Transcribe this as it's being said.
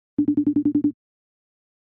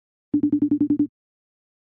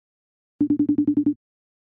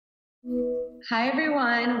Hi,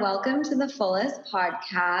 everyone. Welcome to the Fullest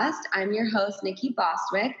podcast. I'm your host, Nikki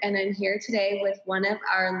Bostwick, and I'm here today with one of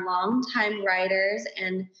our longtime writers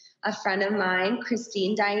and a friend of mine,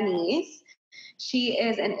 Christine Dionese. She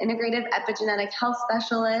is an integrative epigenetic health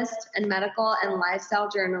specialist and medical and lifestyle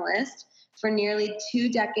journalist. For nearly 2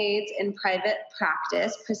 decades in private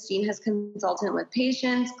practice, Christine has consulted with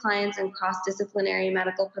patients, clients, and cross-disciplinary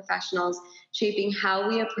medical professionals, shaping how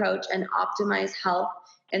we approach and optimize health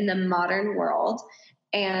in the modern world.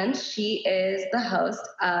 And she is the host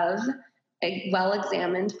of a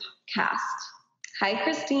Well-Examined podcast. Hi,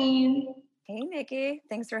 Christine. Hey, Nikki.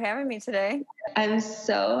 Thanks for having me today. I'm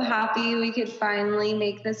so happy we could finally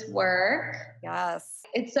make this work. Yes.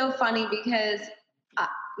 It's so funny because,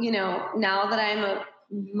 now that I'm a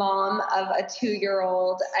mom of a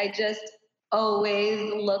 2-year-old, I just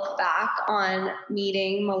always look back on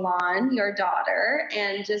meeting Milan, your daughter,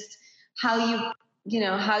 and just how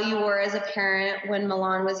you were as a parent when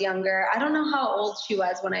Milan was younger. I don't know how old she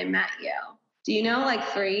was when I met you. Do you know, like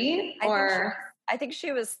 3 or? I think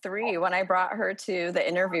she was 3 when I brought her to the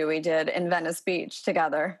interview we did in Venice Beach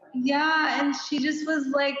together. Yeah, and she just was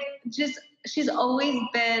like, she's always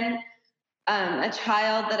been a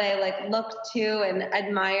child that I looked to and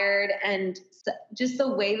admired, and just the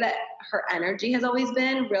way that her energy has always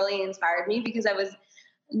been really inspired me, because I was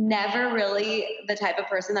never really the type of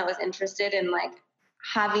person that was interested in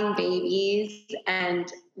having babies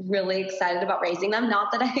and really excited about raising them.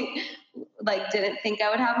 Not that I didn't think I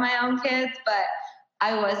would have my own kids, but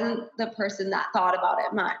I wasn't the person that thought about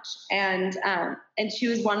it much. And she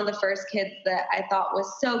was one of the first kids that I thought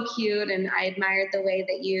was so cute, and I admired the way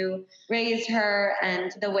that you raised her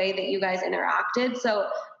and the way that you guys interacted. So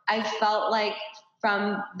I felt like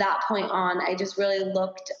from that point on, I just really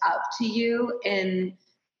looked up to you in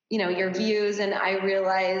your views. And I didn't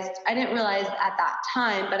realize at that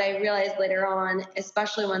time, but I realized later on,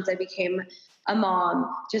 especially once I became a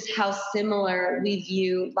mom, just how similar we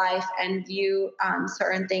view life and view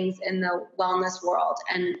certain things in the wellness world,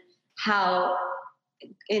 and how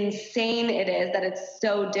insane it is that it's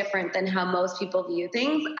so different than how most people view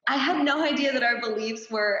things. I had no idea that our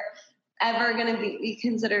beliefs were ever going to be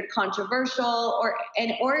considered controversial or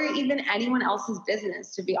even anyone else's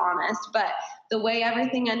business, to be honest. But the way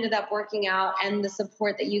everything ended up working out, and the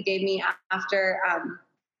support that you gave me after,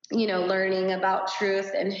 learning about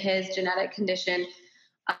Truest and his genetic condition,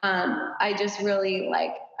 I just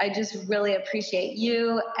really appreciate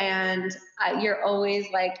you. And you're always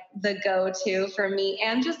the go-to for me,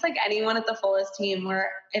 and just anyone at the Fullest team,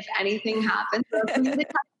 where if anything happens,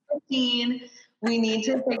 we need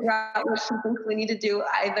to figure out what she thinks we need to do,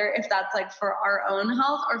 either if that's for our own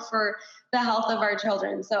health or for the health of our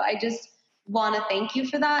children. So I just want to thank you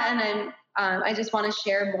for that. And I just want to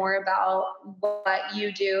share more about what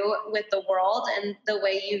you do with the world and the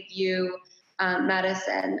way you view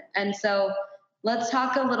medicine. And so let's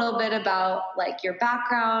talk a little bit about your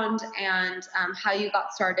background and how you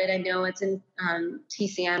got started. I know it's in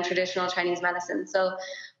TCM, traditional Chinese medicine. So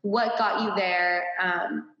what got you there?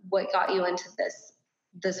 What got you into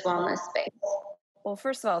this wellness space? Well,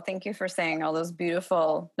 first of all, thank you for saying all those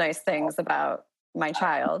beautiful, nice things about my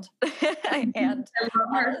child. And I love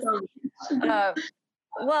her so much.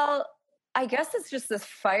 Well, I guess it's just this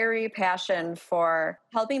fiery passion for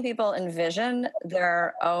helping people envision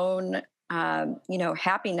their own,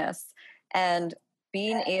 happiness, and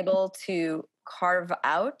being able to carve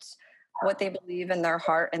out what they believe in their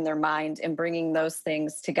heart and their mind, and bringing those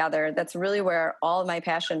things together. That's really where all my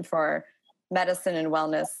passion for medicine and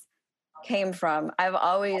wellness came from. I've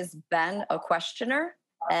always been a questioner,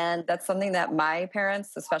 and that's something that my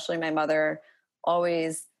parents, especially my mother,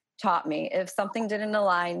 always taught me. If something didn't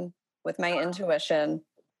align with my intuition,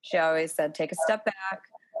 she always said, take a step back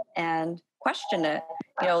and question it.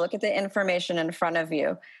 Look at the information in front of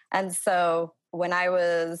you. And so when I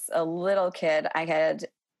was a little kid, I had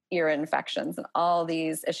ear infections and all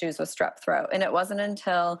these issues with strep throat. And it wasn't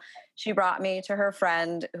until she brought me to her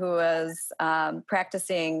friend who was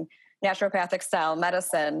practicing naturopathic style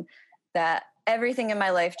medicine that everything in my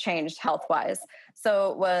life changed health-wise.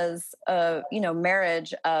 So it was a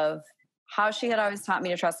marriage of how she had always taught me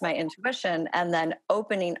to trust my intuition, and then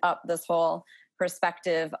opening up this whole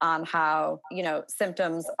perspective on how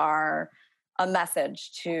symptoms are a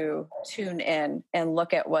message to tune in and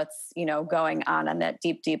look at what's going on that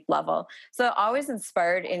deep level. So it always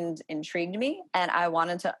inspired and intrigued me, and I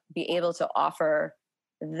wanted to be able to offer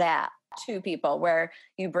that to people, where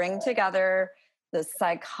you bring together the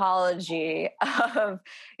psychology of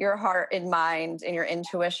your heart and mind and your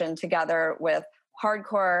intuition together with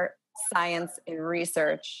hardcore science and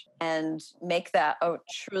research and make that a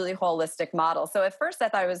truly holistic model. So at first I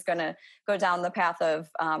thought I was going to go down the path of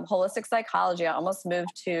holistic psychology. I almost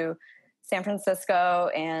moved to San Francisco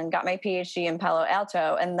and got my PhD in Palo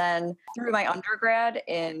Alto. And then through my undergrad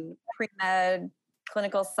in pre-med,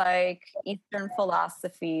 clinical psych, Eastern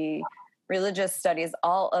philosophy, religious studies,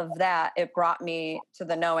 all of that, it brought me to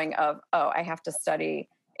the knowing of, oh, I have to study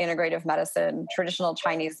integrative medicine, traditional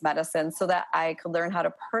Chinese medicine, so that I could learn how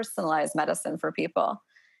to personalize medicine for people.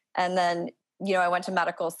 And then, I went to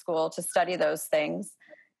medical school to study those things.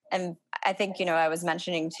 And I think, I was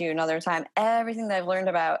mentioning to you another time, everything that I've learned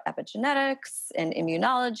about epigenetics and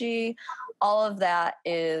immunology, all of that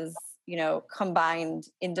is, combined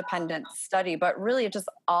independent study, but really it just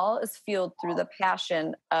all is fueled through the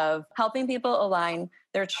passion of helping people align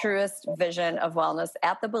their truest vision of wellness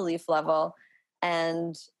at the belief level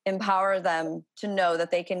and empower them to know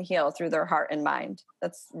that they can heal through their heart and mind.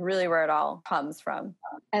 That's really where it all comes from.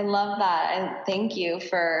 I love that. And thank you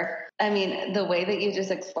for, the way that you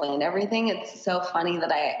just explained everything. It's so funny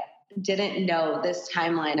that I didn't know this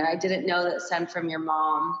timeline, or I didn't know that stemmed from your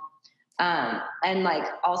mom. And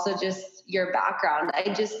also just your background.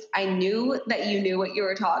 I knew that you knew what you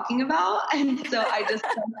were talking about. And so I just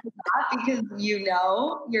that because you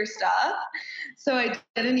know your stuff. So I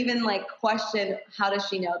didn't even question, how does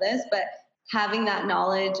she know this? But having that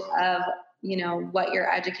knowledge of, what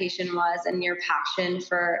your education was and your passion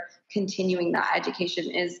for continuing that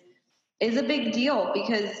education is a big deal,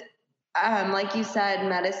 because like you said,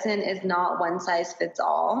 medicine is not one size fits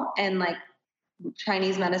all. And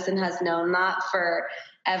Chinese medicine has known that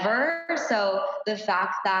forever. So the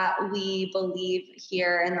fact that we believe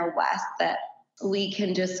here in the West that we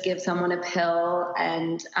can just give someone a pill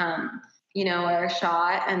and, or a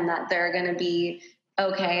shot, and that they're going to be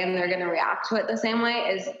okay and they're going to react to it the same way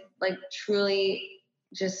is truly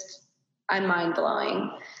just mind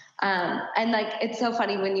blowing. And it's so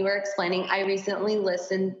funny when you were explaining, I recently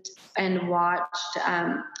listened and watched,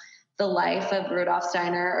 the life of Rudolf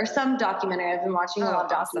Steiner, or some documentary. I've been watching a lot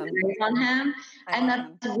of documentaries on him. And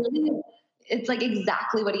that's really, it's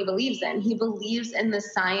exactly what he believes in. He believes in the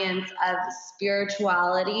science of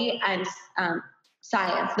spirituality and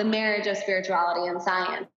science, the marriage of spirituality and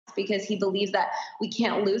science, because he believes that we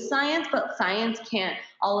can't lose science, but science can't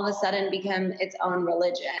all of a sudden become its own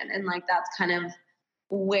religion. And that's kind of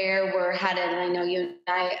where we're headed. And I know you and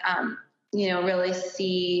I, really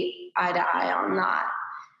see eye to eye on that.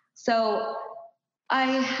 So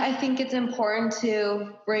I think it's important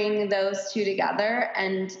to bring those two together.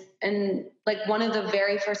 And one of the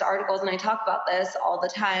very first articles, and I talk about this all the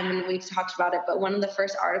time and we've talked about it, but one of the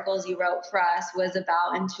first articles you wrote for us was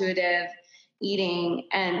about intuitive eating.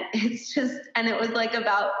 And it was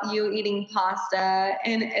about you eating pasta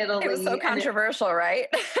in Italy. It was so controversial, right?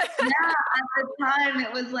 Yeah, at the time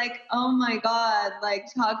it was oh my God,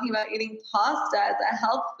 talking about eating pasta as a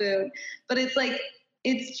health food. But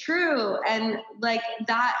it's true. And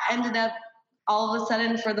that ended up all of a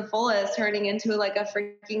sudden for the fullest turning into a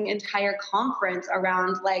freaking entire conference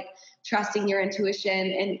around trusting your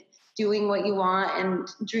intuition and doing what you want and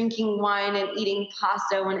drinking wine and eating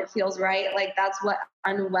pasta when it feels right. That's what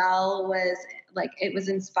Unwell was it was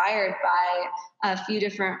inspired by a few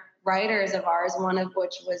different writers of ours, one of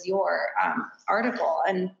which was your article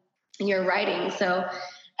and your writing. So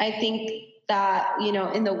I think that, in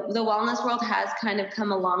the wellness world has kind of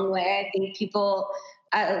come a long way. I think people,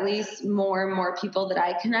 at least more and more people that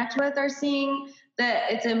I connect with, are seeing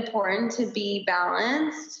that it's important to be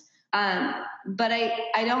balanced. But I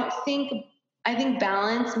think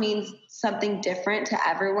balance means something different to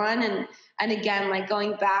everyone. And again,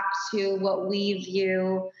 going back to what we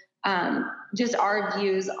view, just our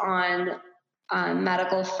views on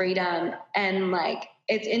medical freedom, and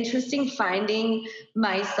it's interesting finding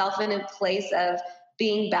myself in a place of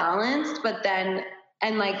being balanced, but then,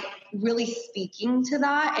 and really speaking to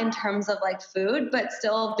that in terms of food, but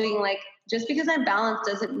still being just because I'm balanced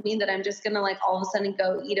doesn't mean that I'm just going to all of a sudden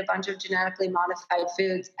go eat a bunch of genetically modified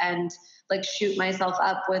foods and shoot myself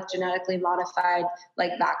up with genetically modified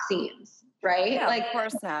vaccines. Right? Yeah, of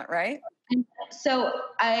course not. Right. So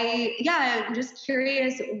I'm just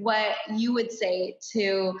curious what you would say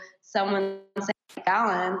to someone saying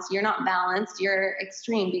balance. You're not balanced, you're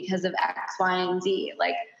extreme because of X, Y, and Z.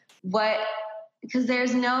 Because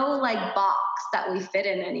there's no box that we fit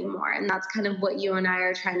in anymore. And that's kind of what you and I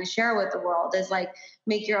are trying to share with the world is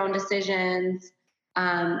make your own decisions,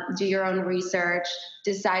 do your own research,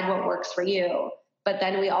 decide what works for you. But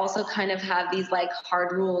then we also kind of have these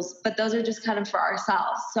hard rules, but those are just kind of for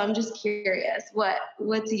ourselves. So I'm just curious,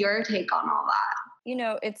 what's your take on all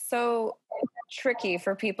that? It's so tricky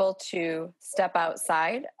for people to step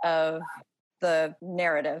outside of the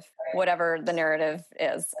narrative, whatever the narrative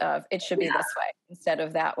is of it should be this way instead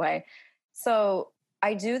of that way. So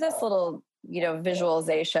I do this little,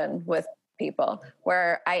 visualization with people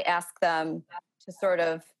where I ask them to sort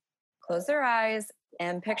of close their eyes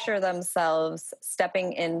and picture themselves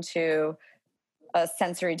stepping into a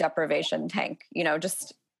sensory deprivation tank,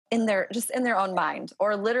 just in their own mind.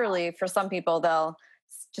 Or literally for some people, they'll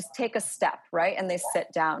just take a step, right? And they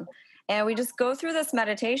sit down. And we just go through this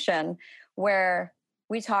meditation where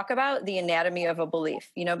we talk about the anatomy of a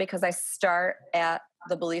belief, because I start at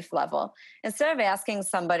the belief level. Instead of asking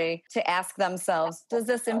somebody to ask themselves, does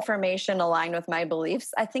this information align with my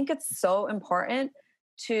beliefs? I think it's so important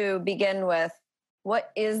to begin with,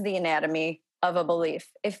 what is the anatomy of a belief?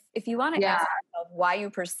 If you want to ask yourself why you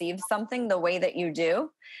perceive something the way that you do,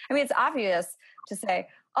 I mean, it's obvious to say,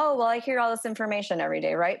 oh, well, I hear all this information every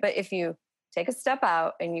day, right? But if you take a step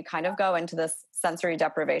out and you kind of go into this sensory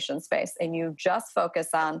deprivation space and you just focus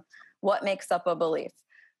on what makes up a belief.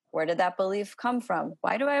 Where did that belief come from?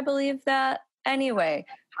 Why do I believe that anyway?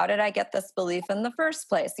 How did I get this belief in the first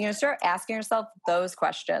place? Start asking yourself those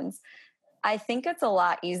questions. I think it's a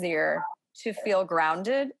lot easier to feel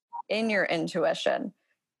grounded in your intuition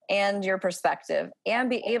and your perspective and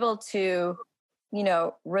be able to,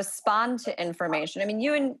 respond to information. I mean,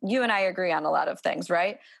 you and I agree on a lot of things,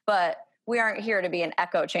 right? But we aren't here to be an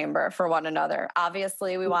echo chamber for one another.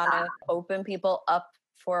 Obviously, we want to open people up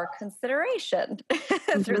for consideration.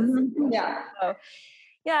 Yeah. So,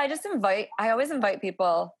 I always invite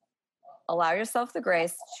people, allow yourself the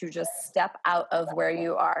grace to just step out of where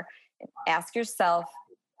you are and ask yourself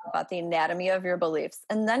about the anatomy of your beliefs,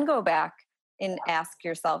 and then go back and ask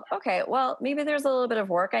yourself, okay, well, maybe there's a little bit of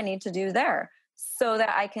work I need to do there so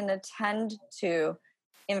that I can attend to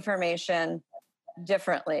information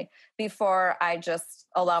differently before I just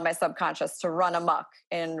allow my subconscious to run amok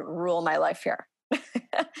and rule my life here.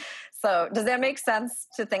 So does that make sense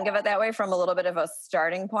to think of it that way, from a little bit of a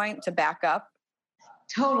starting point to back up?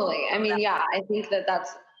 Totally. I mean, yeah, I think that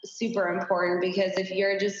that's super important, because if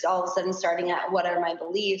you're just all of a sudden starting at what are my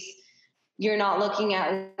beliefs, you're not looking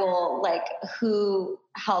at, well, like, who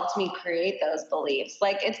helped me create those beliefs?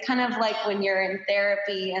 Like, it's kind of like when you're in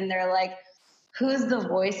therapy and they're like, who's the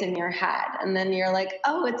voice in your head? And then you're like,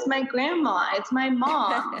 oh, it's my grandma, it's my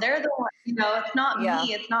mom. They're the one, it's not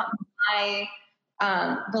me. It's not my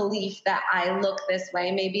belief that I look this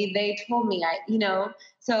way. Maybe they told me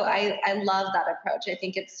so I love that approach. I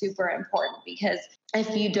think it's super important, because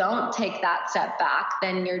if you don't take that step back,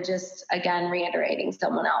 then you're just, again, reiterating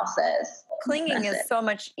someone else's. Clinging is so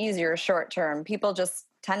much easier short term. People just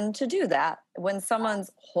tend to do that when someone's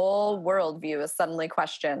whole worldview is suddenly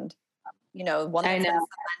questioned. One that's been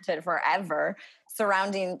cemented forever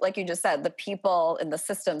surrounding, like you just said, the people and the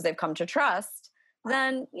systems they've come to trust,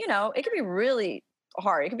 then, it can be really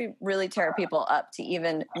hard. It can be really tear people up to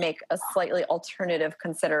even make a slightly alternative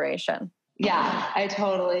consideration. Yeah, I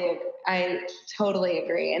totally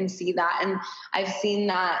agree and see that. And I've seen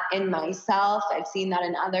that in myself. I've seen that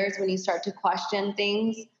in others. When you start to question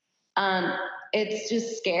things, it's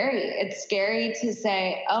just scary. It's scary to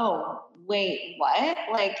say, oh, wait, what?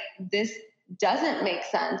 Like, this doesn't make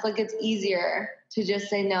sense. Like, it's easier to just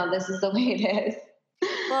say, no, this is the way it is.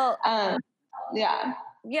 Well, yeah.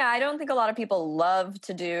 Yeah, I don't think a lot of people love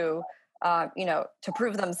to do, to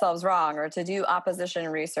prove themselves wrong or to do opposition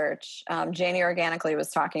research. Janie Organically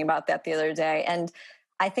was talking about that the other day. And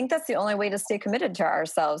I think that's the only way to stay committed to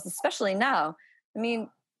ourselves, especially now. I mean,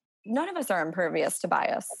 none of us are impervious to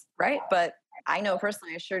bias, right? But I know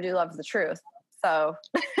personally, I sure do love the truth. So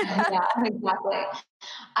yeah, exactly.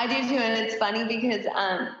 I do too. And it's funny because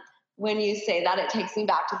when you say that, it takes me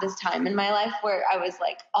back to this time in my life where I was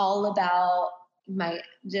like all about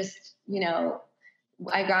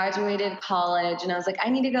I graduated college and I was like, I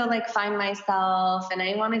need to go like find myself and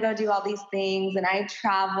I want to go do all these things. And I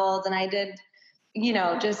traveled and I did,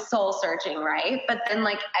 just soul searching. Right. But then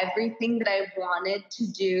like everything that I wanted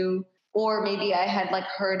to do, or maybe I had like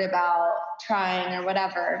heard about trying or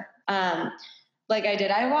whatever, like I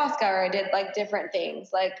did ayahuasca or I did like different things,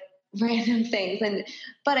 like random things.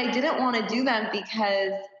 But I didn't want to do them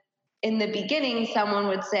because in the beginning, someone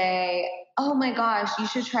would say, oh my gosh, you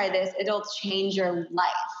should try this. It'll change your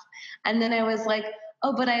life. And then I was like,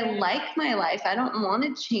 oh, but I like my life. I don't want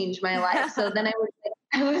to change my life. So then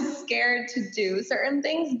I was scared to do certain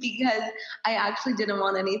things because I actually didn't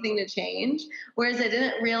want anything to change. Whereas I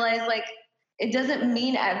didn't realize like, it doesn't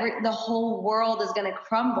mean the whole world is going to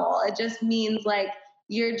crumble. It just means like,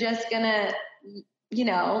 you're just going to,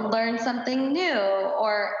 learn something new,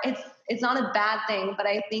 or it's not a bad thing, but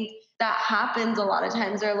I think that happens a lot of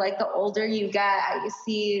times, or like the older you get, you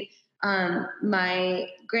see my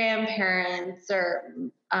grandparents or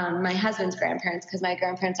my husband's grandparents, because my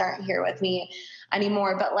grandparents aren't here with me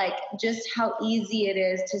anymore, but like just how easy it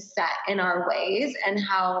is to set in our ways, and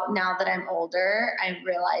how now that I'm older, I'm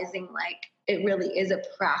realizing like it really is a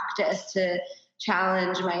practice to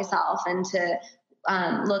challenge myself and to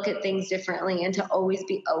look at things differently and to always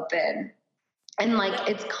be open. And like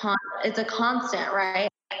it's a constant, right?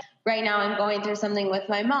 Right now I'm going through something with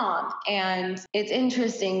my mom, and it's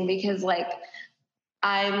interesting because like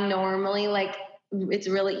I'm normally like, it's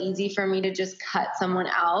really easy for me to just cut someone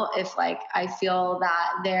out if like I feel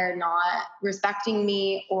that they're not respecting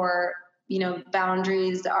me, or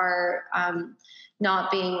boundaries are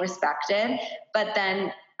not being respected. But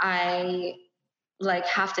then I like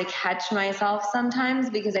have to catch myself sometimes,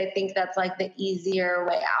 because I think that's like the easier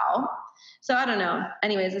way out. So I don't know.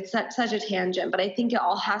 Anyways, it's such a tangent, but I think it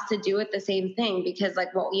all has to do with the same thing, because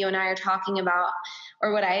like what you and I are talking about,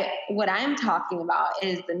 or what I'm talking about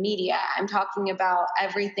is the media. I'm talking about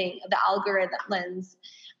everything, the algorithms,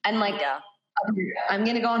 and like, yeah. I'm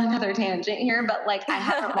going to go on another tangent here, but like I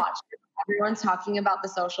haven't watched it. Everyone's talking about The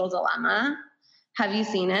Social Dilemma. Have you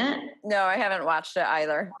seen it? No, I haven't watched it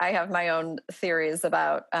either. I have my own theories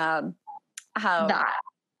about how that.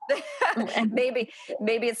 maybe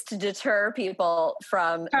it's to deter people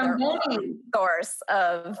from their own source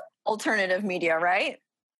of alternative media, right?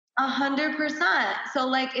 100%. So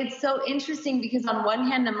like, it's so interesting because on one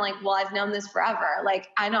hand, I'm like, well, I've known this forever. Like,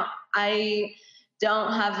 I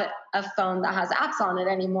don't have a phone that has apps on it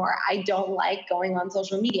anymore. I don't like going on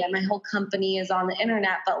social media. My whole company is on the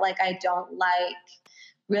internet, but like, I don't like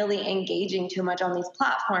really engaging too much on these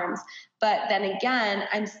platforms. But then again,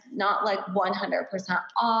 I'm not like 100%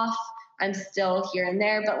 off. I'm still here and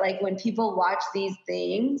there. But like when people watch these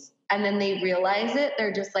things and then they realize it,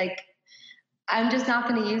 they're just like, I'm just not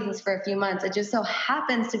going to use this for a few months. It just so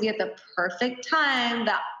happens to be at the perfect time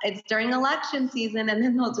that it's during election season, and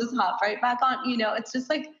then they'll just hop right back on. It's just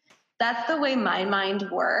like, that's the way my mind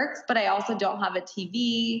works. But I also don't have a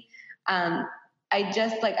TV. I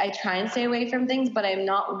just like, I try and stay away from things, but I'm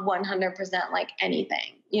not 100% like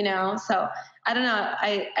anything, So I don't know.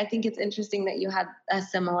 I think it's interesting that you had a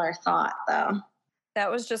similar thought though.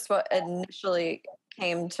 That was just what initially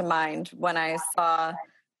came to mind when I saw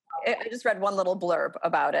it. I just read one little blurb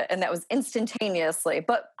about it, and that was instantaneously.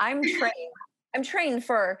 But I'm trained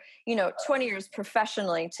for 20 years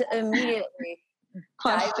professionally to immediately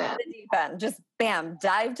dive to the deep end. Just bam,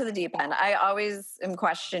 dive to the deep end. I always am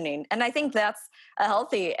questioning, and I think that's a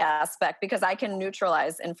healthy aspect because I can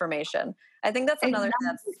neutralize information. I think that's another thing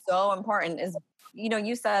that's so important. Is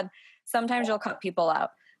you said sometimes you'll cut people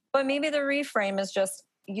out, but maybe the reframe is just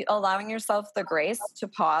allowing yourself the grace to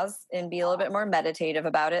pause and be a little bit more meditative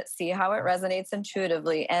about it, see how it resonates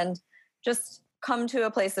intuitively, and just come to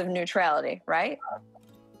a place of neutrality, right?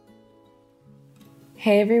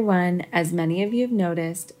 Hey everyone, as many of you have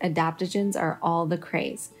noticed, adaptogens are all the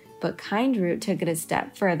craze, but Kind Root took it a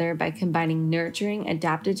step further by combining nurturing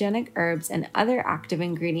adaptogenic herbs and other active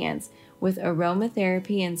ingredients with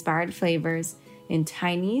aromatherapy-inspired flavors in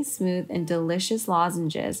tiny, smooth, and delicious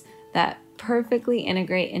lozenges that perfectly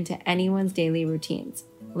integrate into anyone's daily routines.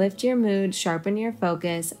 Lift your mood, sharpen your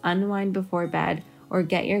focus, unwind before bed, or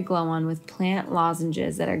get your glow on with plant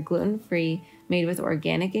lozenges that are gluten-free, made with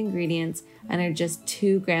organic ingredients, and are just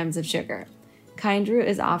 2 grams of sugar. Kind Root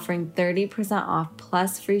is offering 30% off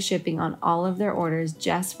plus free shipping on all of their orders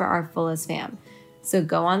just for our Fullest fam. So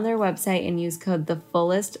go on their website and use code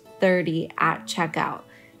TheFullest30 at checkout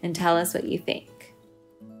and tell us what you think.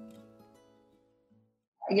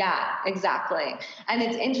 Yeah, exactly. And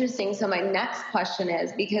it's interesting. So my next question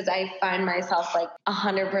is, because I find myself like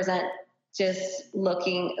 100% just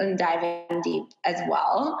looking and diving deep as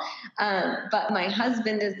well. But my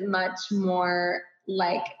husband is much more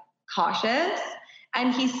like cautious,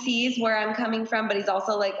 and he sees where I'm coming from, but he's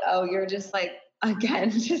also like, oh, you're just like, again,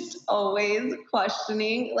 just always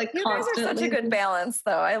questioning, like you constantly. You guys are such a good balance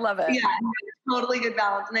though. I love it. Yeah, totally good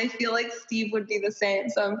balance. And I feel like Steve would be the same.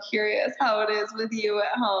 So I'm curious how it is with you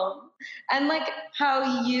at home, and like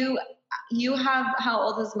how you have, how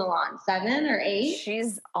old is Milan? 7 or 8?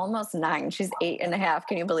 She's almost 9. She's 8.5.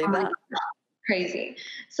 Can you believe that? Crazy.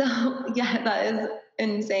 So yeah, that is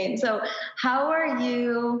insane. So how are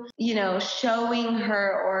you, showing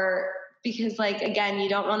her, or because like, again, you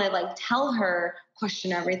don't want to like tell her,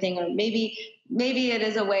 question everything, or maybe it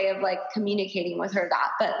is a way of like communicating with her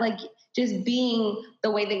that, but like just being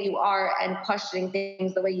the way that you are and questioning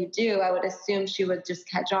things the way you do, I would assume she would just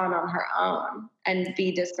catch on her own and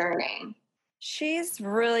be discerning. She's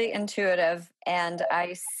really intuitive, and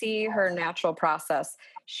I see her natural process.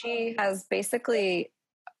 She has basically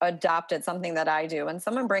adopted something that I do. When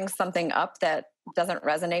someone brings something up that doesn't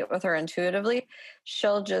resonate with her intuitively,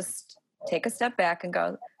 she'll just take a step back and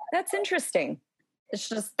go, "That's interesting." It's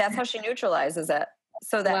just, that's how she neutralizes it,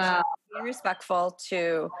 so that Wow. she's being respectful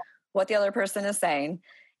to what the other person is saying,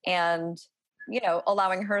 and,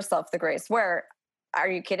 allowing herself the grace. Where, are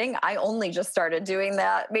you kidding? I only just started doing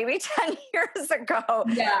that maybe 10 years ago.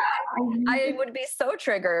 Yeah. I would be so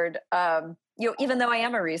triggered, even though I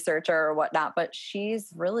am a researcher or whatnot, but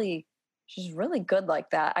she's really good like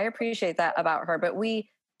that. I appreciate that about her. But we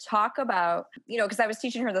talk about, because I was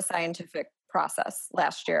teaching her the scientific process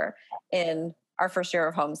last year in our first year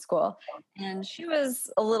of homeschool, and she was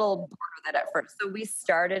a little bored with it at first. So we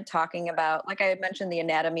started talking about, like I had mentioned, the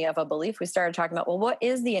anatomy of a belief. We started talking about, well, what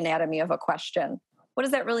is the anatomy of a question? What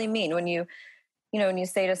does that really mean when you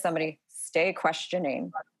say to somebody, stay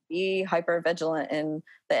questioning, be hypervigilant in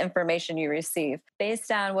the information you receive? Based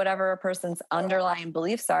on whatever a person's underlying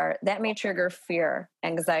beliefs are, that may trigger fear,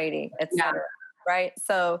 anxiety, etc. Right?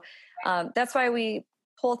 So that's why we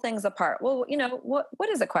pull things apart. Well, what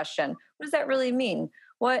is a question? What does that really mean?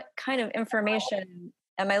 What kind of information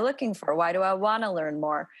am I looking for? Why do I want to learn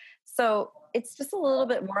more? So it's just a little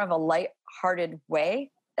bit more of a light-hearted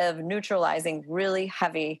way of neutralizing really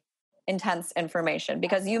heavy, intense information,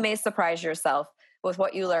 because you may surprise yourself with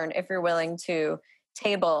what you learn if you're willing to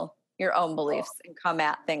table your own beliefs and come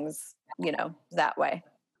at things, that way.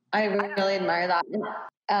 I really admire that.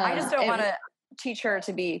 I just don't want to teach her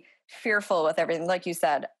to be fearful with everything. Like you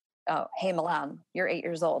said, oh, hey, Milan, you're 8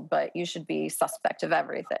 years old, but you should be suspect of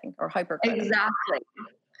everything or hypercritical.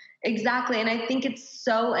 Exactly. And I think it's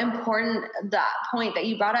so important, that point that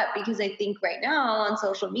you brought up, because I think right now on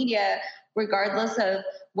social media, regardless of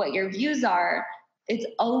what your views are, it's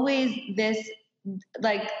always this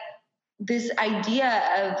idea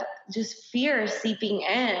of just fear seeping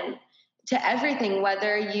in to everything,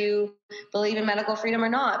 whether you believe in medical freedom or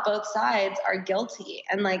not. Both sides are guilty.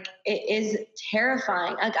 And it is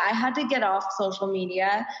terrifying. I had to get off social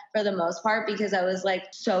media for the most part because I was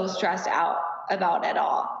so stressed out about it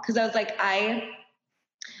all. Cause I was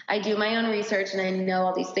I do my own research and I know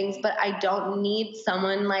all these things, but I don't need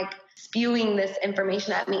someone spewing this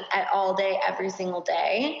information at me all day, every single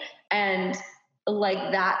day. And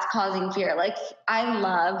that's causing fear. I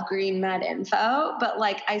love green med info, but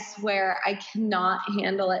I swear I cannot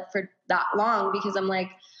handle it for that long, because I'm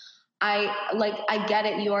I get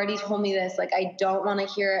it. You already told me this. I don't want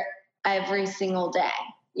to hear it every single day,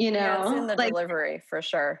 Yeah, it's in the delivery for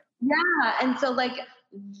sure. Yeah. And so at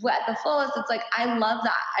the fullest, it's I love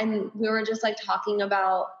that. And we were just talking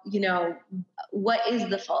about, what is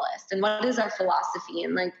the fullest and what is our philosophy?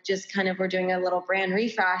 And just kind of, we're doing a little brand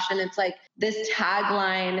refresh. And it's this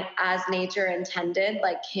tagline, as nature intended,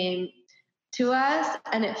 came to us,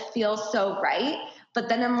 and it feels so right. But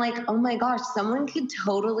then I'm oh my gosh, someone could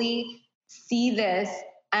totally see this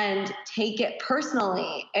and take it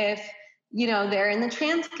personally if, they're in the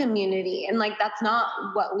trans community. And that's not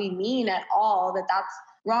what we mean at all, that's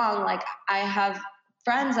wrong. I have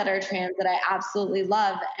friends that are trans that I absolutely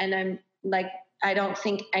love. And I'm I don't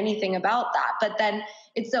think anything about that. But then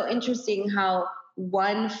it's so interesting how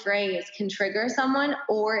one phrase can trigger someone,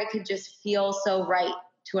 or it could just feel so right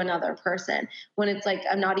to another person when it's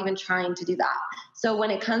I'm not even trying to do that. So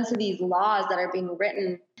when it comes to these laws that are being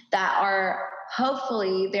written, that are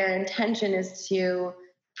hopefully their intention is to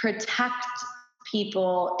protect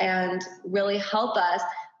people and really help us,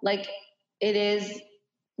 it is,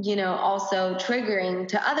 also triggering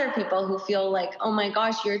to other people who feel oh my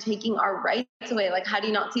gosh, you're taking our rights away. How do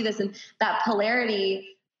you not see this? And that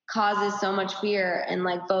polarity causes so much fear in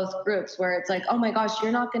both groups, where it's oh my gosh,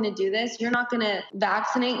 you're not going to do this. You're not going to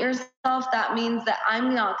vaccinate yourself. That means that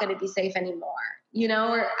I'm not going to be safe anymore.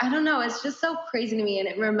 Or I don't know. It's just so crazy to me. And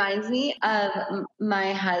it reminds me of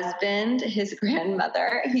my husband, his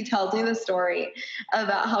grandmother. He tells me the story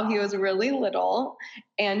about how he was really little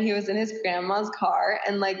and he was in his grandma's car,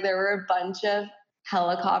 and there were a bunch of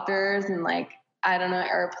helicopters and I don't know,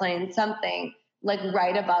 airplanes, something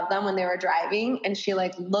right above them when they were driving. And she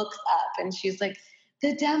looks up and she's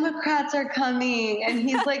the Democrats are coming. And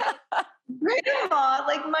he's Grandma,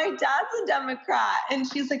 my dad's a Democrat. And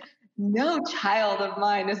she's no child of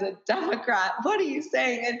mine is a Democrat. What are you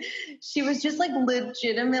saying? And she was just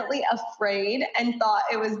legitimately afraid and thought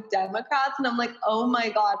it was Democrats. And I'm oh my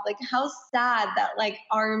God, how sad that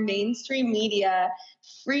our mainstream media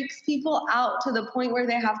freaks people out to the point where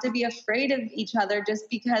they have to be afraid of each other just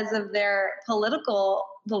because of their political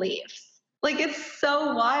beliefs. It's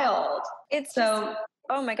so wild. It's so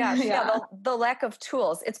Oh my gosh. Yeah. The lack of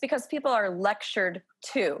tools. It's because people are lectured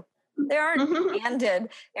to. They aren't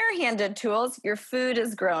handed tools. Your food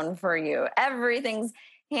is grown for you. Everything's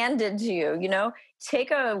handed to you,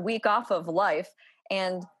 take a week off of life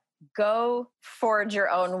and go forge your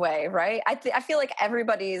own way. Right. I feel like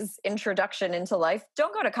everybody's introduction into life,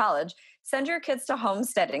 don't go to college, send your kids to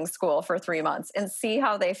homesteading school for 3 months and see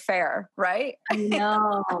how they fare. Right.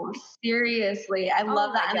 No, seriously. I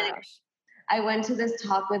love that. I went to this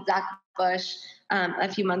talk with Zach Bush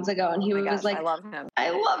a few months ago, and he was like, I love him. I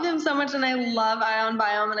love him so much, and I love Ion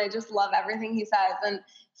Biome, and I just love everything he says. And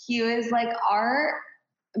he was like, our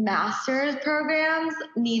master's programs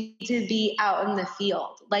need to be out in the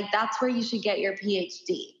field. Like, that's where you should get your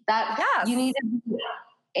PhD. You need to be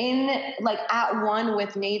in, like, at one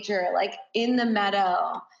with nature, like in the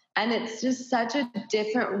meadow. And it's just such a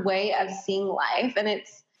different way of seeing life. And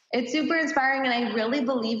it's super inspiring. And I really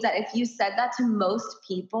believe that if you said that to most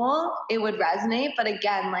people, it would resonate. But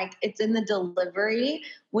again, like, it's in the delivery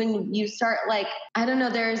when you start, like, I don't know,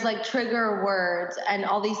 there's like trigger words and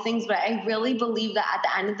all these things. But I really believe that at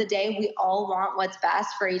the end of the day, we all want what's best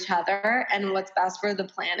for each other and what's best for the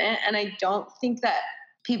planet. And I don't think that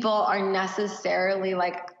people are necessarily,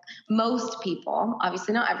 like, most people,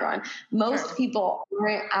 obviously not everyone, most people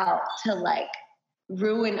aren't out to, like,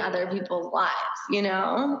 ruin other people's lives,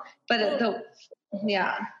 but what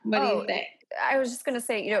do you think? I was just going to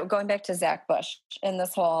say, going back to Zach Bush and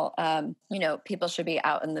this whole, people should be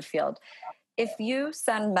out in the field. If you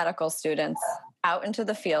send medical students out into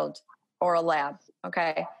the field or a lab,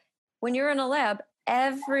 okay, when you're in a lab,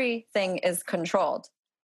 everything is controlled.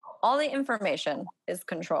 All the information is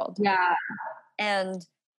controlled. Yeah. And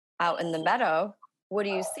out in the meadow, what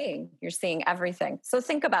are you seeing? You're seeing everything. So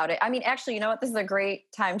think about it. I mean, actually, you know what? This is a great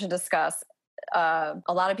time to discuss. A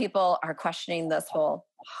lot of people are questioning this whole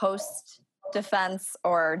host defense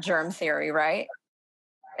or germ theory, right?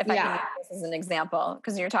 If I can use this as an example,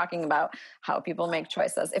 because you're talking about how people make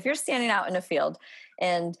choices. If you're standing out in a field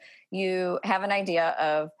and you have an idea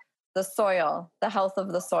of the soil, the health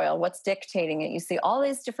of the soil, what's dictating it, you see all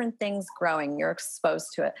these different things growing, you're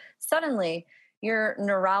exposed to it. Suddenly, your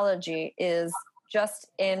neurology is just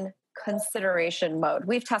in consideration mode.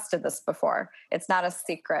 We've tested this before. It's not a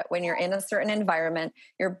secret. When you're in a certain environment,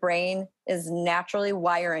 your brain is naturally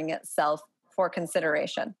wiring itself for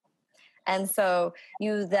consideration. And so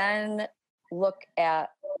you then look at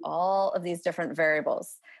all of these different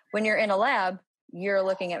variables. When you're in a lab, you're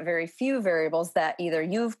looking at very few variables that either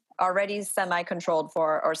you've already semi-controlled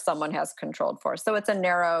for or someone has controlled for. So it's a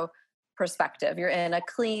narrow perspective. You're in a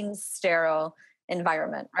clean, sterile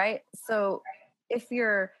environment, right? So if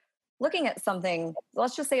you're looking at something,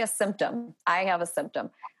 let's just say a symptom. I have a symptom.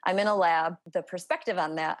 I'm in a lab. The perspective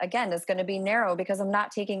on that, again, is going to be narrow because I'm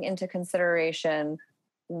not taking into consideration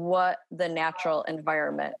what the natural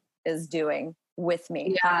environment is doing with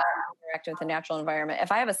me. How I interact with the natural environment.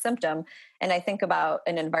 If I have a symptom and I think about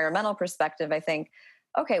an environmental perspective, I think,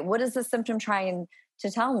 okay, what is the symptom trying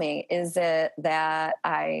to tell me? Is it that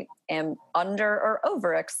I am under or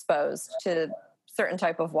overexposed to certain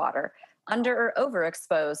type of water, under or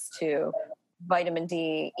overexposed to vitamin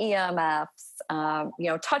D, EMFs,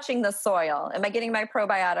 touching the soil? Am I getting my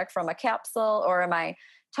probiotic from a capsule or am I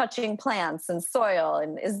touching plants and soil?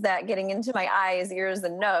 And is that getting into my eyes, ears,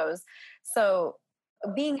 and nose? So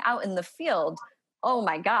being out in the field, oh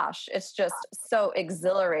my gosh, it's just so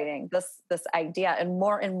exhilarating, this idea. And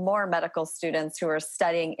more medical students who are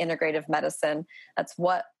studying integrative medicine, that's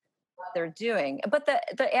what they're doing. But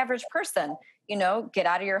the average person, get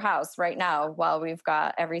out of your house right now while we've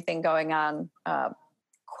got everything going on,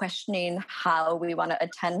 questioning how we want to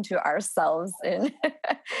attend to ourselves and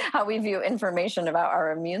how we view information about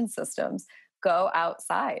our immune systems. Go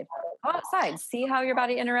outside, see how your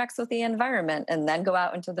body interacts with the environment, and then go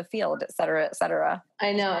out into the field, et cetera, et cetera.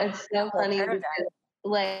 I know, it's so funny because,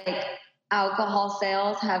 like, alcohol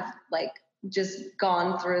sales have, like, just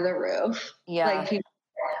gone through the roof. Yeah. Like, people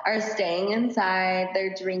are staying inside,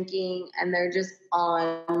 they're drinking, and they're just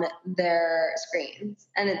on their screens.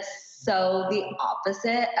 And it's so the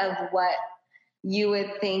opposite of what you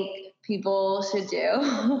would think people should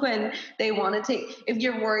do when they want to take, if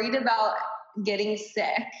you're worried about getting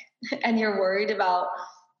sick and you're worried about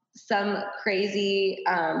some crazy,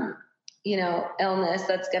 illness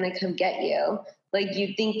that's going to come get you, like,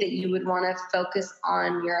 you think that you would want to focus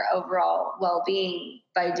on your overall well-being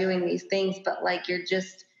by doing these things, but, like,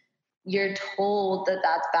 you're told that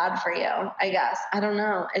that's bad for you, I guess. I don't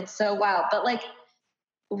know. It's so wild. But, like,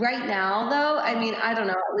 right now, though, I mean, I don't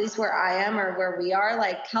know, at least where I am or where we are,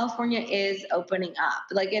 like, California is opening up.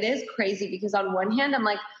 Like, it is crazy because on one hand, I'm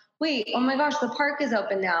like, wait, oh my gosh, the park is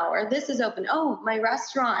open now, or this is open. Oh, my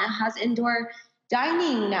restaurant has indoor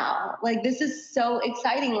dining now. Like, this is so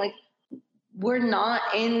exciting. Like, we're not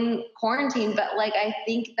in quarantine, but like, I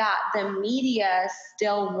think that the media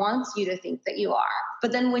still wants you to think that you are.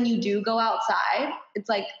 But then when you do go outside, it's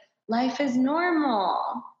like, life is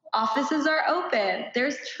normal. Offices are open.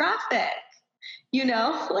 There's traffic,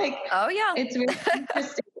 like, Oh yeah. it's really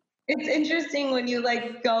interesting. It's interesting when you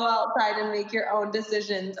like go outside and make your own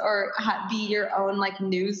decisions or be your own like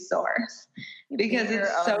news source, because Be your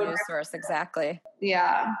it's own so news source. Exactly.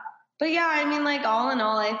 yeah. But yeah, I mean, like, all in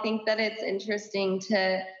all, I think that it's interesting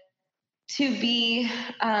to be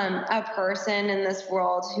a person in this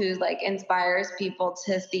world who like inspires people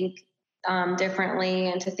to think differently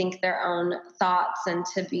and to think their own thoughts and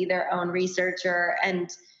to be their own researcher. And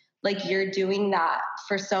like, you're doing that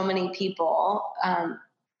for so many people,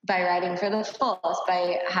 by writing for the fullest,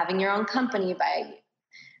 by having your own company,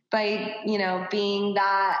 by being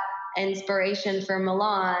that inspiration for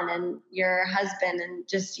Milan and your husband and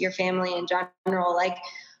just your family in general. Like,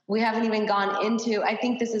 we haven't even gone into, I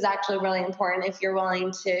think this is actually really important if you're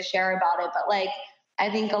willing to share about it, but like, I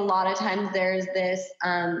think a lot of times there's this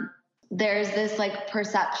like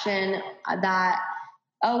perception that,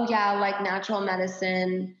 oh yeah, like natural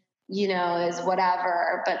medicine, is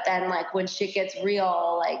whatever. But then like when shit gets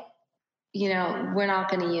real, like, we're not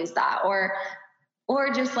going to use that. Or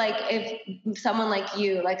just like, if someone like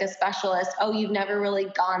you, like a specialist, oh, you've never really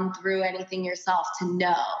gone through anything yourself to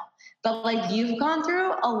know, but like, you've gone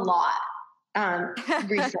through a lot,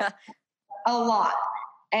 recently, a lot.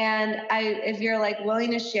 And if you're like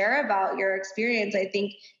willing to share about your experience, I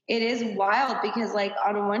think it is wild, because like,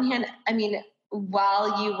 on one hand, I mean,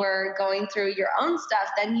 while you were going through your own stuff,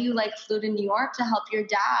 then you like flew to New York to help your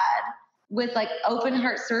dad with like open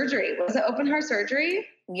heart surgery. Was it open heart surgery?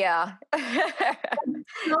 Yeah.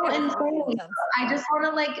 So insane. I just want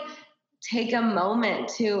to like take a moment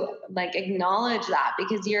to like acknowledge that,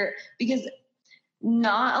 because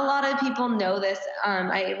not a lot of people know this.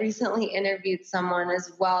 I recently interviewed someone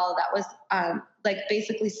as well that was like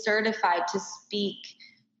basically certified to speak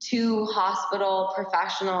to hospital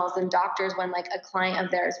professionals and doctors when like a client of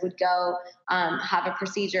theirs would go have a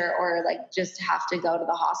procedure or like just have to go to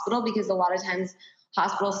the hospital, because a lot of times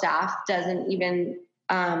hospital staff doesn't even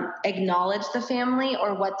acknowledge the family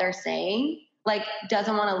or what they're saying, like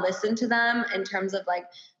doesn't want to listen to them in terms of like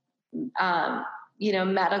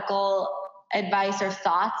medical advice or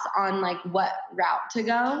thoughts on like what route to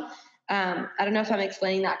go. I don't know if I'm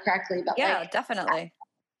explaining that correctly, but yeah, like, definitely.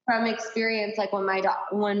 From experience, like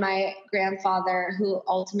when my grandfather, who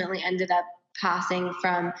ultimately ended up passing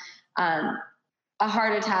from a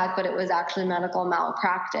heart attack, but it was actually medical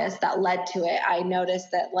malpractice that led to it, I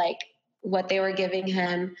noticed that like what they were giving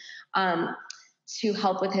him to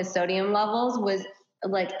help with his sodium levels was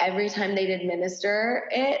like, every time they'd administer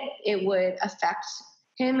it, it would affect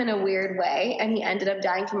him in a weird way. And he ended up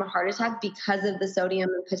dying from a heart attack because of the sodium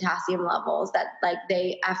and potassium levels that like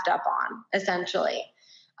they effed up on, essentially.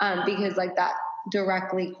 Because like that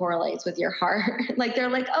directly correlates with your heart. Like, they're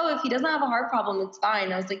like, oh, if he doesn't have a heart problem, it's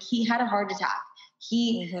fine. I was like, he had a heart attack.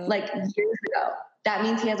 Like years ago. That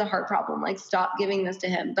means he has a heart problem. Like, stop giving this to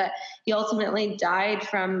him. But he ultimately died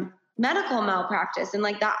from medical malpractice. And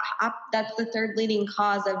like that's the third leading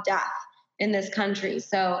cause of death in this country.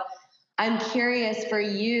 So I'm curious for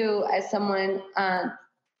you, as someone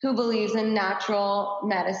who believes in natural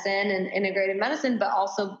medicine and integrative medicine, but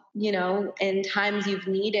also, in times you've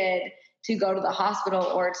needed to go to the hospital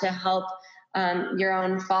or to help your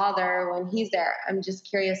own father when he's there. I'm just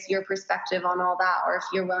curious your perspective on all that, or if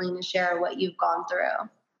you're willing to share what you've gone through.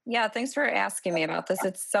 Yeah, thanks for asking me about this.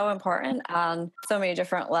 It's so important on so many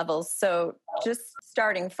different levels. So just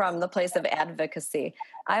starting from the place of advocacy,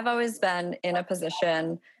 I've always been in a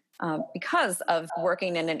position because of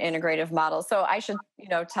working in an integrative model. So I should,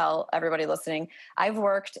 tell everybody listening, I've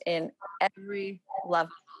worked in every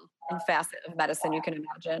level and facet of medicine you can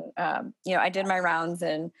imagine. I did my rounds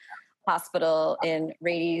in hospital in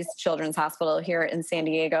Rady's Children's Hospital here in San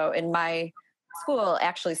Diego. And my school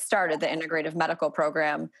actually started the integrative medical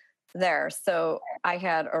program there. So I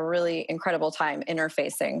had a really incredible time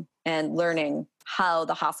interfacing and learning how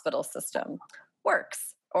the hospital system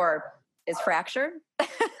works or is fractured.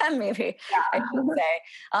 Maybe I should say.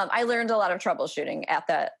 I learned a lot of troubleshooting at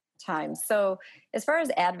that time. So as far as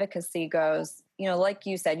advocacy goes, like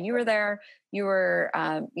you said, you were there, you were,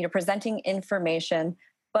 presenting information,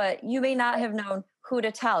 but you may not have known who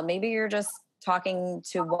to tell. Maybe you're just talking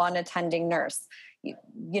to one attending nurse,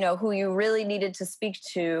 who you really needed to speak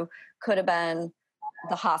to could have been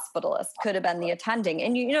the hospitalist, could have been the attending.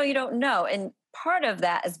 And, you don't know. And part of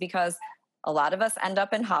that is because a lot of us end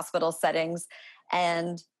up in hospital settings,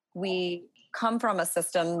 and we come from a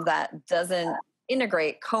system that doesn't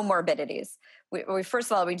integrate comorbidities. We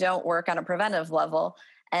first of all, we don't work on a preventive level.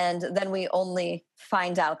 And then we only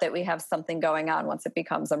find out that we have something going on once it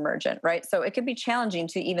becomes emergent, right? So it can be challenging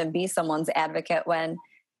to even be someone's advocate when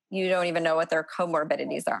you don't even know what their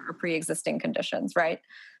comorbidities are or pre-existing conditions, right?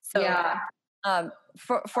 So Yeah.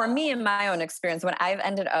 For me, in my own experience, when I've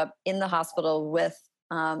ended up in the hospital with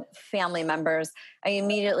family members, I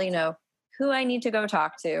immediately know who I need to go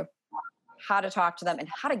talk to, how to talk to them, and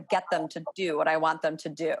how to get them to do what I want them to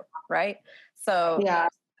do, right? So Yeah. the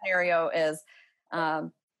scenario is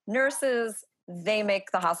nurses, they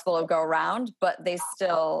make the hospital go round, but they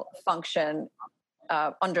still function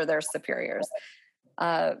under their superiors.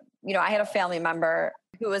 I had a family member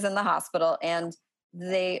who was in the hospital, and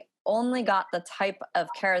they only got the type of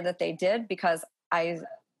care that they did because I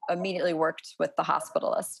immediately worked with the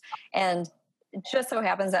hospitalist. And it just so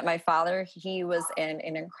happens that my father, he was in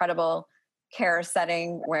an incredible care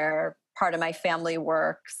setting where part of my family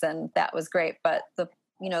works, and that was great. But the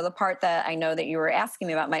part that I know that you were asking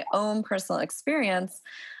me about, my own personal experience.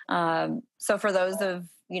 So for those of,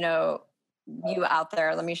 you out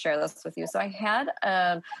there, let me share this with you. So I had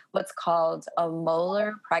what's called a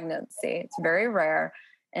molar pregnancy. It's very rare,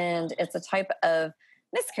 and it's a type of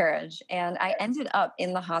miscarriage. And I ended up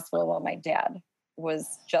in the hospital while my dad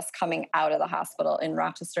was just coming out of the hospital in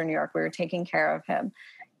Rochester, New York. We were taking care of him.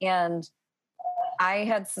 And I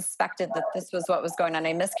had suspected that this was what was going on.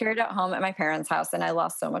 I miscarried at home at my parents' house, and I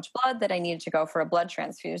lost so much blood that I needed to go for a blood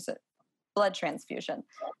transfusion.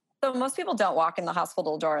 So most people don't walk in the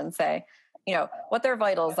hospital door and say, what their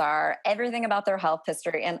vitals are, everything about their health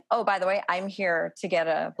history. And, oh, by the way, I'm here to get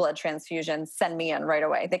a blood transfusion. Send me in right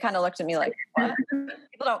away. They kind of looked at me like, what?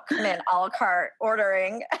 People don't come in a la carte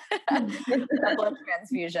ordering a blood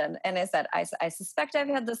transfusion. And I said, I suspect I've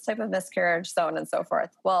had this type of miscarriage, so on and so forth.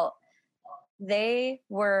 Well, they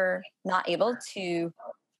were not able to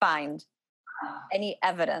find any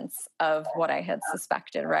evidence of what I had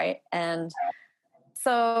suspected, right? And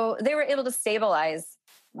so they were able to stabilize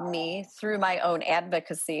me through my own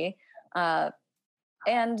advocacy. And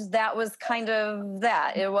that was kind of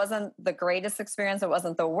that. It wasn't the greatest experience. It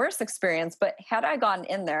wasn't the worst experience. But had I gone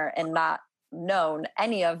in there and not known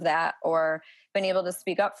any of that or been able to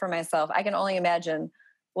speak up for myself, I can only imagine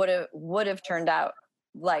what it would have turned out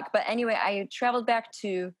like. But anyway, I traveled back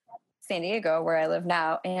to San Diego, where I live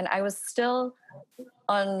now, and I was still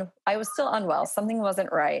unwell. Something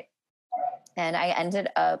wasn't right. And I ended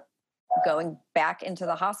up going back into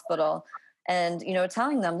the hospital and,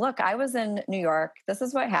 telling them, look, I was in New York. This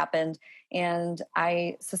is what happened. And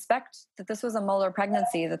I suspect that this was a molar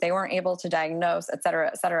pregnancy that they weren't able to diagnose, et cetera,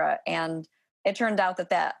 et cetera. And it turned out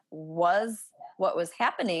that was what was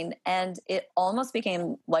happening. And it almost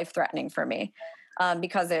became life-threatening for me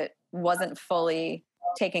because it wasn't fully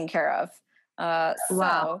taken care of. Wow.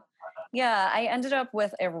 So, yeah, I ended up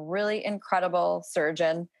with a really incredible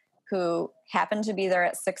surgeon who happened to be there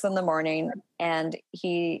at 6 a.m. And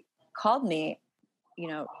he called me,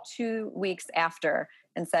 2 weeks after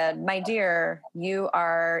and said, my dear, you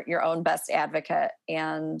are your own best advocate.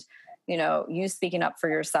 And, you speaking up for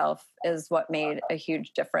yourself is what made a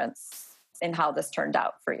huge difference in how this turned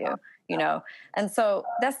out for you, And so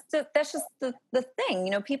that's just the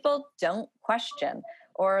thing, people don't question,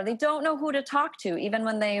 or they don't know who to talk to, even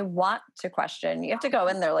when they want to question. You have to go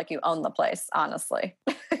in there like you own the place, honestly.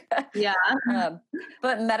 Yeah.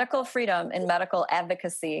 But medical freedom and medical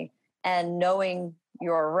advocacy and knowing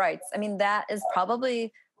your rights, I mean, that is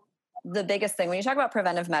probably the biggest thing. When you talk about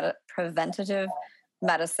preventative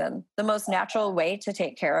medicine, the most natural way to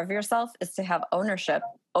take care of yourself is to have ownership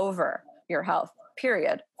over your health,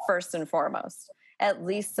 period, first and foremost, at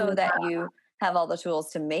least so that you have all the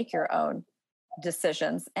tools to make your own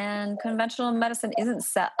decisions. And conventional medicine isn't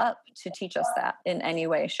set up to teach us that in any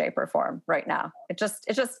way, shape, or form right now. It just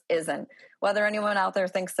isn't. Whether anyone out there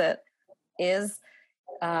thinks it is,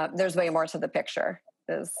 there's way more to the picture,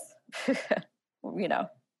 is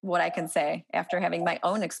what I can say after having my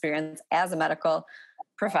own experience as a medical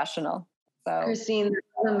professional. So, Christine,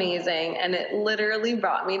 that's amazing. And it literally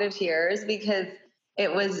brought me to tears because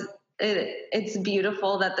it's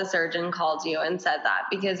beautiful that the surgeon called you and said that,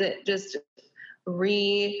 because it just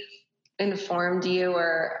re-informed you,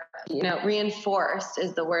 or, reinforced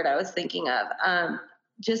is the word I was thinking of,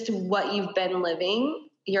 just what you've been living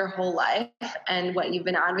your whole life and what you've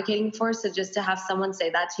been advocating for. So just to have someone say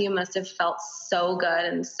that to you must have felt so good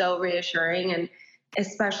and so reassuring. And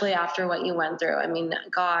especially after what you went through, I mean,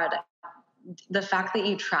 God, the fact that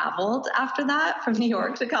you traveled after that from New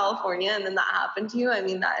York to California and then that happened to you, I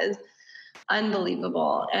mean, that is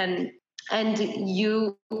unbelievable. And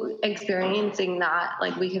you experiencing that,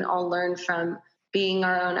 like, we can all learn from being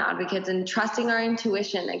our own advocates and trusting our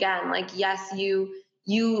intuition. Again, like, yes, you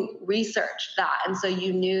researched that, and so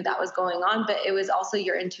you knew that was going on, but it was also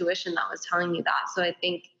your intuition that was telling you that. So I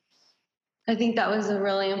think that was a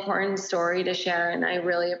really important story to share, and I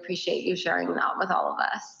really appreciate you sharing that with all of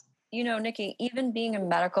us. You know, Nikki, even being a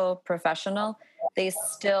medical professional, they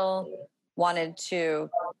still wanted to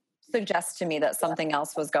suggest to me that something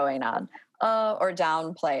else was going on, or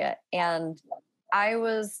downplay it. And I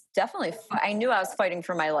was definitely, I knew I was fighting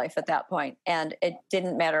for my life at that point, and it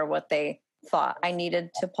didn't matter what they thought. I needed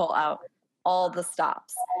to pull out all the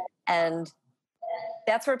stops. And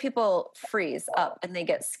that's where people freeze up and they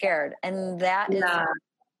get scared. And that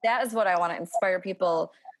is what I want to inspire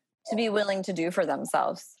people to be willing to do for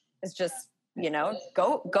themselves, is just,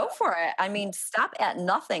 go for it. I mean, stop at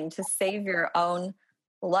nothing to save your own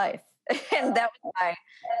life. And that was my,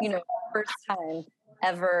 first time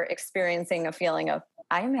ever experiencing a feeling of,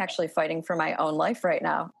 I am actually fighting for my own life right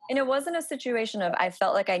now. And it wasn't a situation of, I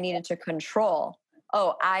felt like I needed to control.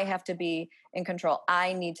 Oh, I have to be in control.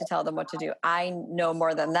 I need to tell them what to do. I know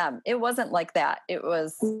more than them. It wasn't like that. It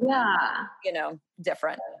was,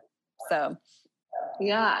 different. So.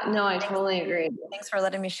 Yeah, no, I totally agree. Thanks for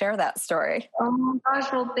letting me share that story. Oh my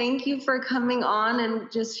gosh. Well, thank you for coming on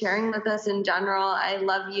and just sharing with us in general. I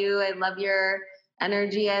love you. I love your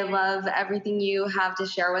energy. I love everything you have to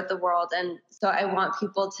share with the world. And so I want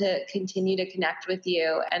people to continue to connect with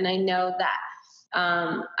you. And I know that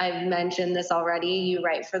I've mentioned this already. You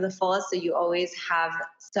write for the fullest, so you always have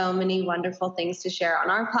so many wonderful things to share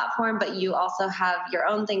on our platform, but you also have your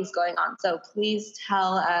own things going on. So please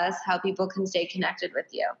tell us how people can stay connected with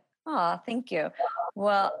you. Oh, thank you.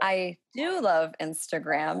 Well, I do love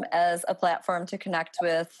Instagram as a platform to connect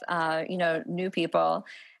with, new people.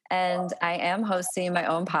 And I am hosting my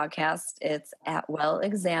own podcast. It's at Well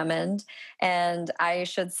Examined. And I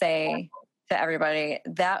should say to everybody,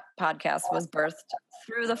 that podcast was birthed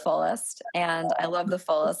through the fullest. And I love the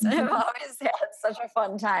fullest. And I've always had such a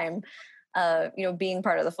fun time, being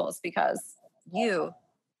part of the fullest, because you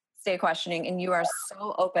stay questioning and you are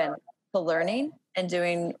so open to learning and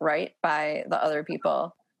doing right by the other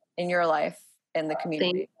people in your life, in the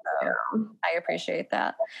community. So I appreciate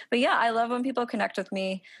that. But yeah, I love when people connect with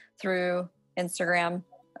me through Instagram.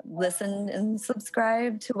 Listen and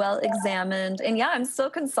subscribe to Well Examined. And yeah, I'm still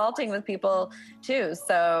consulting with people too.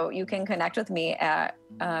 So you can connect with me at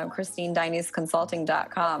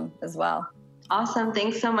ChristineDioneseConsulting.com as well. Awesome.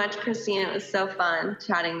 Thanks so much, Christine. It was so fun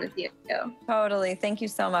chatting with you. Totally. Thank you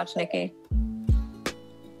so much, Nikki.